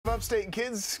upstate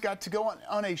kids got to go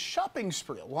on a shopping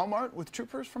spree at Walmart with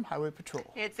troopers from Highway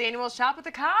Patrol. It's the annual Shop with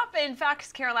the Cop, and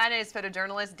Fox Carolina's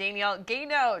photojournalist Danielle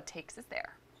Gano takes us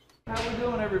there. How we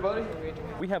doing, everybody?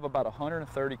 We have about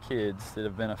 130 kids that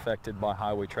have been affected by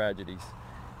highway tragedies,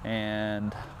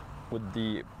 and with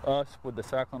the South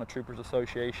Carolina Troopers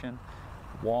Association,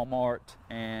 Walmart,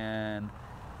 and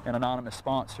an anonymous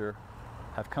sponsor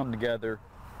have come together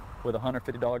with a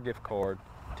 $150 gift card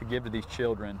to give to these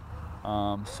children,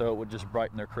 so it would just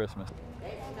brighten their Christmas.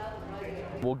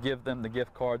 We'll give them the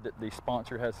gift card that the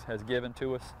sponsor has given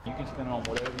to us. You can spend it on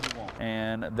whatever you want,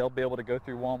 and they'll be able to go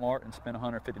through Walmart and spend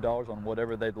 $150 on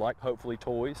whatever they'd like, hopefully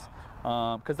toys,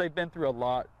 because they've been through a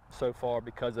lot so far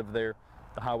because of the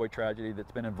highway tragedy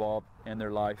that's been involved in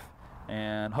their life,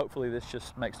 and hopefully this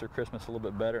just makes their Christmas a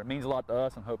little bit better. It means a lot to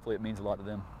us, and hopefully it means a lot to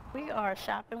them. We are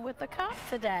shopping with the cop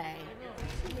today.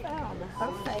 She found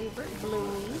her favorite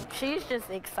Bluey. She's just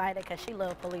excited because she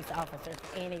loves police officers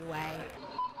anyway.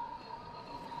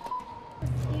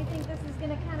 Do you think this is going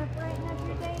to kind of brighten up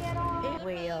your day at all? It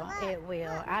will, it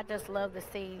will. I just love to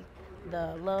see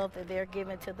the love that they're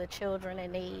giving to the children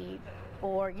in need,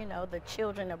 or, you know, the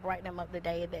children to brighten them up the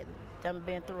day that they've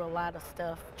been through a lot of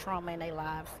stuff, trauma in their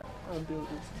lives. You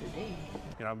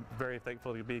know, I'm very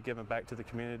thankful to be giving back to the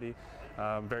community.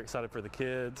 I'm very excited for the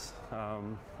kids.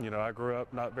 You know, I grew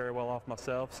up not very well off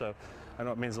myself, so I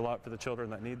know it means a lot for the children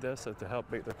that need this to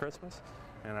help make their Christmas,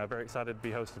 and I'm very excited to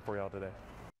be hosting for y'all today.